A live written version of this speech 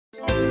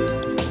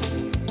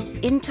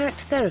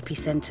Intakt Therapy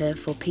Centre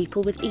for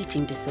people with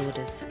eating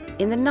disorders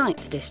in the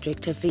 9th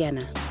district of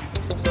Vienna.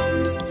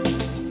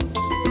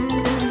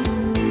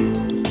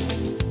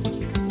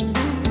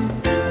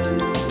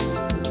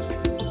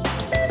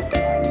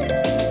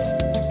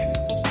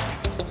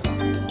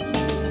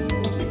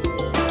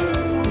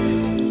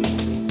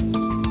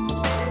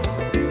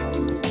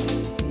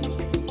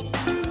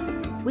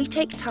 We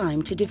take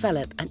time to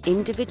develop an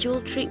individual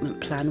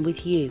treatment plan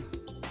with you.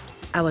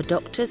 Our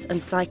doctors and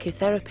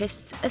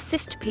psychotherapists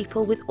assist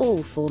people with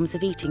all forms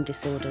of eating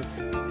disorders.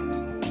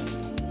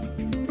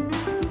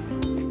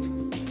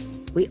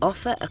 We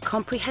offer a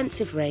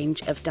comprehensive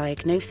range of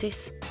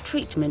diagnosis,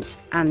 treatment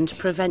and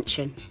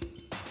prevention.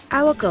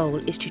 Our goal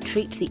is to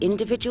treat the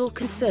individual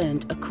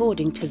concerned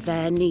according to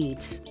their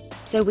needs.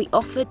 So we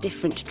offer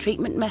different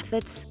treatment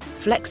methods,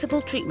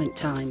 flexible treatment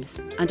times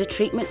and a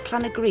treatment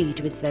plan agreed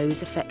with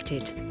those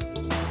affected.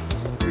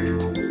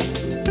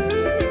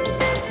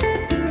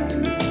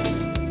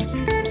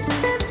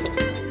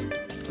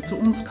 Zu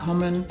uns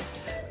kommen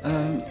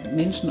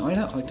Menschen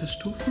aller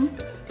Altersstufen,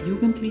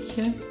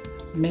 Jugendliche,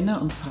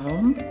 Männer und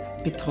Frauen,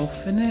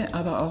 Betroffene,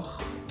 aber auch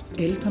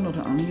Eltern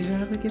oder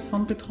Angehörige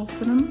von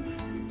Betroffenen,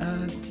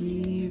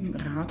 die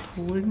Rat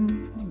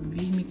holen,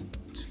 wie mit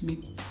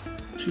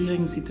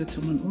schwierigen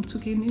Situationen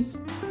umzugehen ist.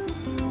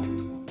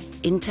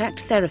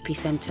 Intakt Therapy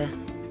Centre.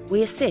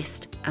 We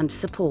assist and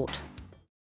support.